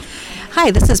Hi,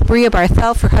 this is Bria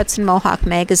Barthel for Hudson Mohawk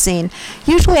Magazine.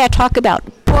 Usually I talk about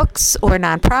books or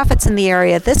nonprofits in the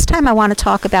area. This time I want to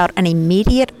talk about an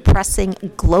immediate, pressing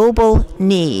global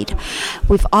need.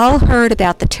 We've all heard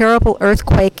about the terrible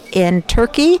earthquake in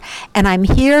Turkey, and I'm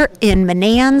here in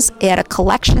Menands at a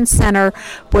collection center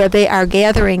where they are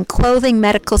gathering clothing,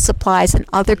 medical supplies, and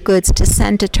other goods to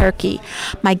send to Turkey.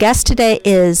 My guest today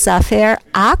is Zafer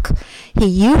Ak. He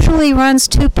usually runs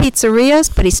 2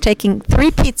 pizzerias, but he's taking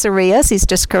 3 pizzerias. He's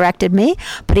just corrected me,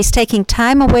 but he's taking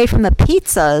time away from the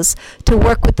pizzas to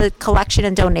work with the collection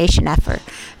and donation effort.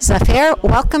 Zafer,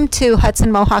 welcome to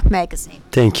Hudson Mohawk Magazine.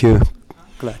 Thank you.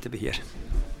 Glad to be here.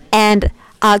 And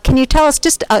can you tell us,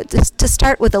 just to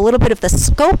start with a little bit of the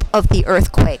scope of the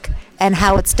earthquake and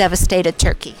how it's devastated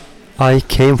Turkey? I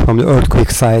came from the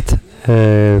earthquake site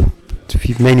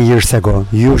many years ago.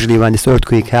 Usually when this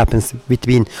earthquake happens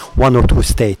between 1 or 2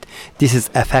 states, this is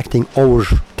affecting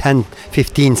over 10,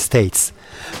 15 states.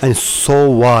 And so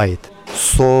wide,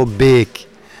 so big,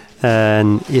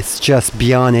 and it's just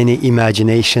beyond any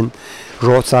imagination.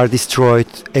 Roads are destroyed,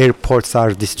 airports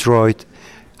are destroyed,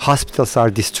 hospitals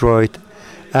are destroyed,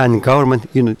 and government,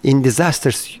 in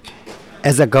disasters,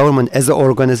 as a government, as an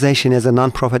organization, as a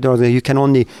non-profit organization,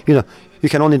 you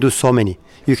can only do so many.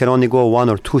 You can only go 1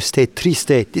 or 2 states, 3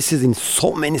 states. This is in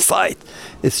so many sites.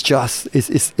 It's just,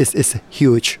 it's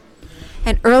huge.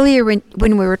 And earlier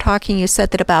when we were talking, you said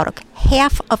that about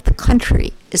half of the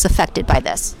country is affected by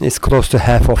this. It's close to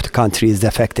half of the country is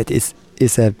affected.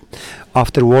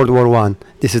 After World War I,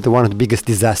 this is one of the biggest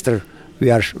disaster we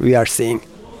are seeing.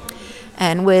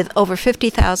 And with over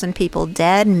 50,000 people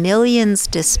dead, millions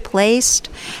displaced,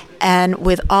 and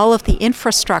with all of the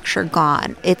infrastructure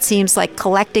gone, it seems like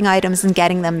collecting items and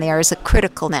getting them there is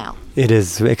critical now. It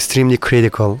is extremely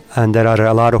critical, and there are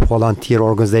a lot of volunteer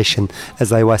organizations.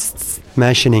 As I was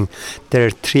mentioning, there are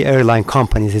 3 airline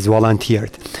companies is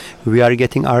volunteered. We are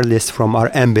getting our list from our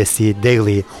embassy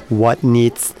daily, what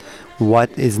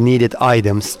is needed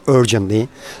items urgently.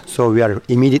 So we are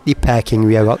immediately packing.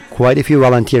 We have quite a few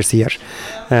volunteers here,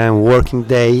 working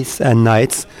days and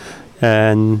nights,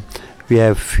 and we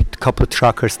have a couple of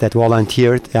truckers that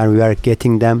volunteered, and we are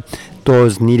getting them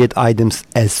those needed items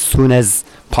as soon as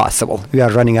possible. We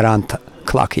are running around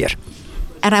clock here.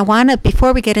 And I want to,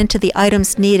 before we get into the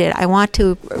items needed, I want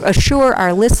to assure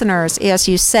our listeners, as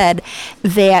you said,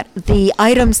 that the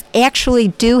items actually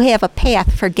do have a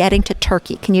path for getting to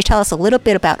Turkey. Can you tell us a little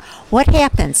bit about what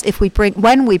happens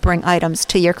when we bring items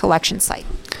to your collection site?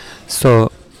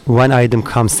 So when item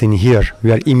comes in here,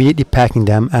 we are immediately packing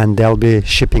them, and they'll be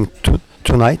shipping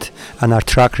tonight, and our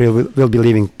trucker will be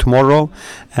leaving tomorrow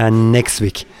and next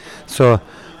week. So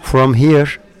from here,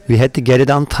 we had to get it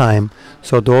on time.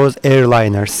 So those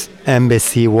airliners,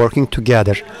 embassy working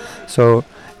together. So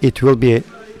it will be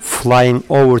flying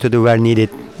over to the where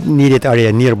needed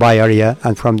area, nearby area,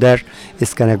 and from there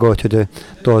it's gonna go to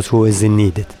those who is in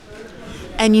need.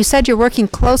 And you said you're working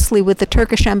closely with the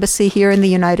Turkish embassy here in the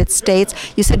United States.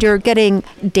 You said you're getting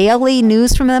daily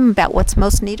news from them about what's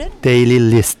most needed? Daily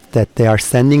list that they are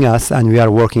sending us, and we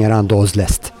are working around those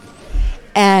lists.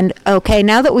 And okay,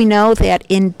 now that we know that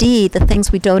indeed the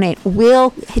things we donate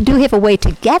do have a way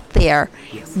to get there,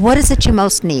 yes. What is it you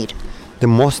most need? The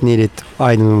most needed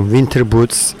item, winter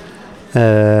boots,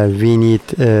 we need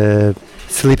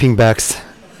sleeping bags,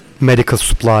 medical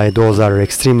supply, those are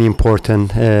extremely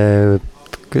important,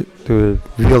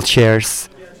 wheelchairs,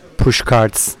 push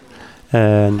carts.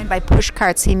 And by push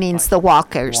carts he means the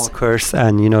walkers. Walkers,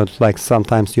 and like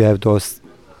sometimes you have those,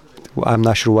 I'm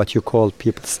not sure what you call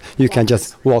people. You can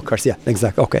just walkers. Yeah,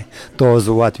 exactly. Okay, those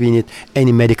are what we need.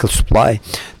 Any medical supply.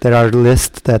 There are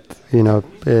lists that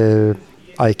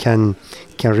I can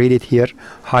read it here.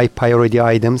 High priority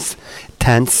items.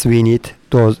 Tents. We need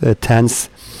those tents.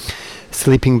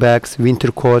 Sleeping bags.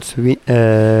 Winter coats.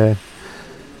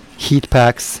 Heat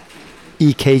packs.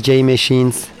 EKG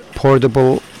machines.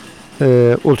 Portable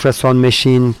ultrasound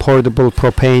machine. Portable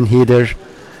propane heater.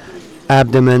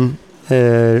 Abdomen.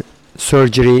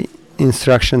 Surgery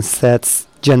instruction sets,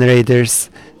 generators,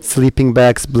 sleeping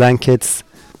bags, blankets,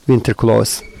 winter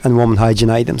clothes, and women hygiene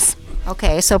items.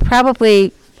 Okay, so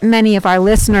probably many of our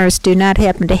listeners do not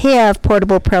happen to have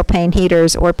portable propane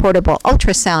heaters or portable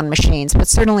ultrasound machines, but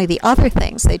certainly the other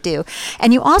things they do.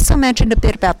 And you also mentioned a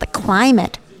bit about the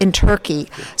climate in Turkey,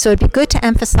 so it'd be good to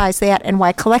emphasize that and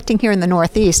why collecting here in the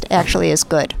Northeast actually is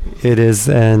good. It is,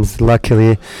 and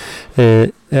luckily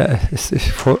for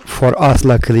us,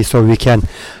 luckily, so we can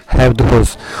have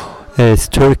those. It's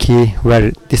Turkey,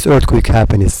 where this earthquake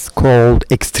happened. It's cold,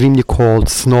 extremely cold,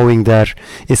 snowing there.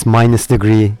 It's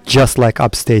 -degree, just like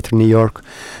upstate New York,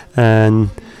 and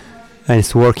and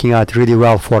it's working out really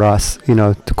well for us.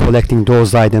 To collecting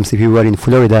those items. If you were in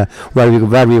Florida, where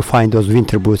we find those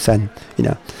winter boots, and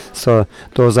so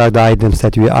those are the items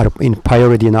that we are in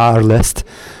priority in our list,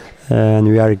 and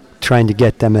we are trying to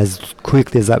get them as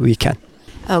quickly as that we can.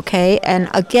 Okay, and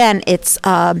again, it's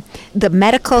the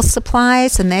medical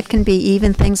supplies, and that can be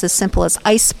even things as simple as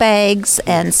ice bags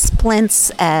and splints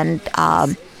and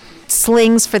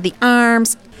slings for the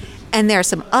arms. And there are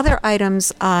some other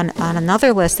items on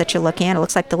another list that you're looking at. It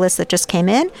looks like the list that just came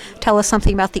in. Tell us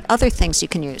something about the other things you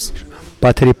can use.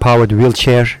 Battery-powered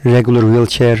wheelchair, regular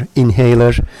wheelchair,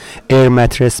 inhaler, air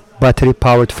mattress,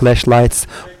 battery-powered flashlights,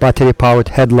 battery-powered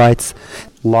headlights,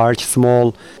 large,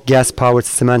 small, gas-powered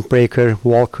cement breaker,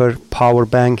 walker, power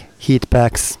bank, heat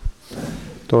packs.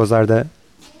 Those are the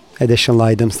additional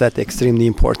items that are extremely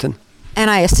important. And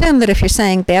I assume that if you're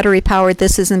saying battery-powered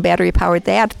this isn't battery-powered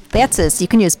that says you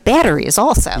can use batteries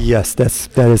also. Yes,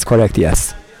 that is correct,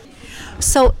 yes.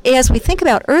 So as we think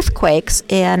about earthquakes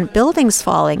and buildings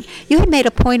falling, you had made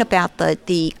a point about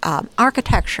the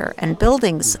architecture and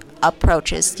buildings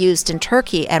approaches used in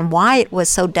Turkey and why it was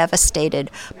so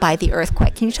devastated by the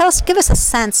earthquake. Can you give us a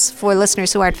sense for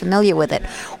listeners who aren't familiar with it,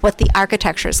 what the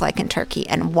architecture is like in Turkey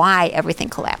and why everything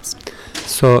collapsed?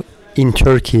 So in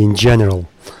Turkey in general,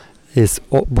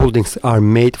 buildings are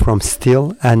made from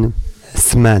steel and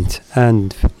cement,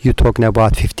 and you're talking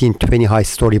about 15-20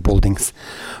 high-story buildings.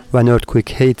 When earthquake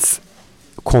hits,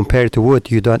 compared to wood,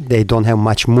 they don't have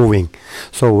much moving.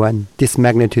 So when this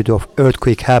magnitude of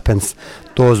earthquake happens,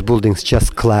 those buildings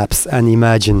just collapse. And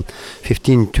imagine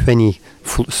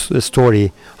 15-20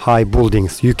 story high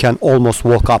buildings. You can almost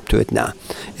walk up to it now.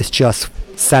 It's just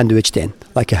sandwiched in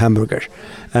like a hamburger,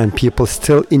 and people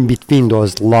still in between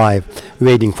those live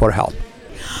waiting for help.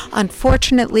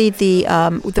 Unfortunately,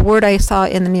 the word I saw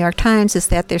in the New York Times is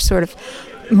that they're sort of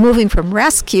moving from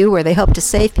rescue, where they hope to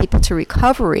save people, to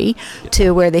recovery,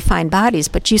 to where they find bodies.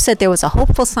 But you said there was a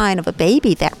hopeful sign of a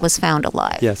baby that was found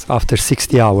alive. Yes, after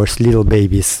 60 hours, little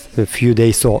babies, a few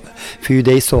days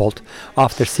old,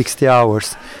 after 60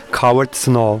 hours, covered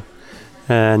snow,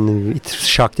 and it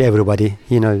shocked everybody.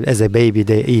 As a baby,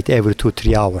 they eat every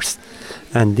 2-3 hours,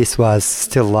 and this was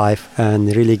still alive,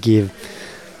 and really give,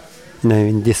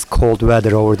 in this cold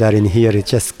weather over there in here, it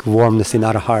just warmness in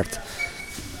our heart.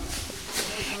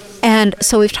 And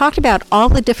so we've talked about all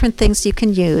the different things you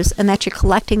can use, and that you're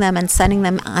collecting them and sending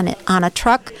them on a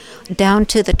truck down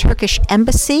to the Turkish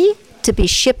embassy to be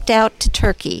shipped out to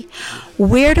Turkey.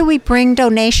 Where do we bring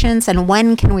donations, and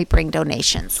when can we bring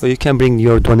donations? So you can bring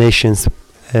your donations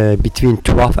between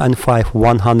 12 and 5,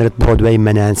 100 Broadway,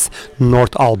 Menands,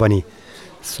 North Albany.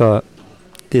 So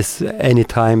this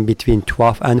anytime between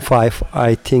 12 and 5.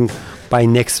 I think by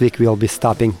next week we'll be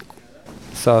stopping.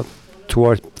 So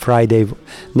toward Friday,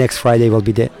 next Friday will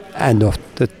be the end of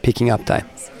the picking up time.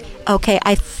 Okay,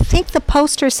 I think the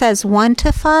poster says 1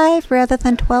 to 5 rather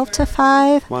than 12 to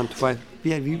 5. 1 to 5.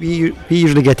 Yeah, we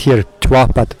usually get here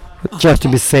 12, but just to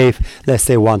be safe, let's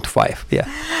say 1 to 5. Yeah.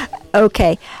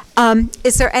 Okay.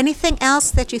 Is there anything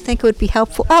else that you think would be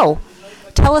helpful? Oh,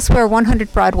 tell us where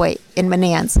 100 Broadway in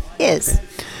Menands is.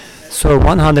 So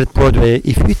 100 Broadway,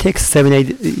 if you take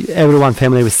 780, everyone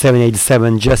familiar with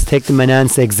 787, just take the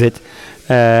Menands exit,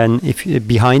 and if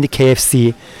behind the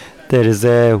KFC, there is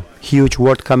a huge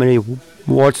World Community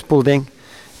Awards building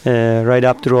right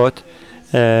up the road,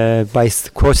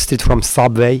 cross street from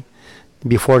Subway,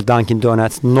 before Dunkin'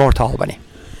 Donuts, North Albany.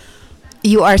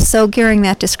 You are so gearing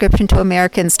that description to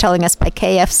Americans, telling us by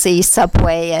KFC,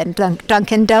 Subway, and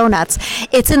Dunkin' Donuts.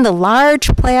 It's in the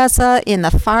large plaza in the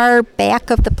far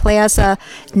back of the plaza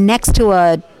next to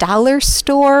a dollar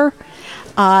store,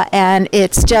 and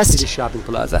it's just... Mid-City Shopping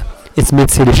Plaza. It's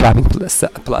Mid-City Shopping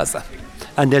Plaza.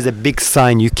 And there's a big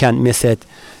sign, you can't miss it,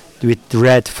 with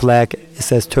red flag. It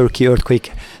says Turkey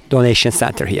Earthquake Donation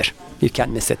Center here. You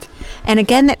can't miss it. And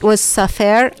again, it was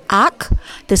Zafer Ak.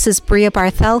 This is Bria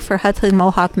Barthel for Hudson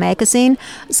Mohawk Magazine.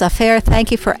 Zafer, thank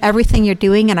you for everything you're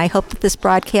doing, and I hope that this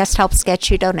broadcast helps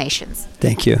get you donations.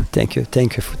 Thank you,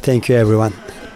 everyone.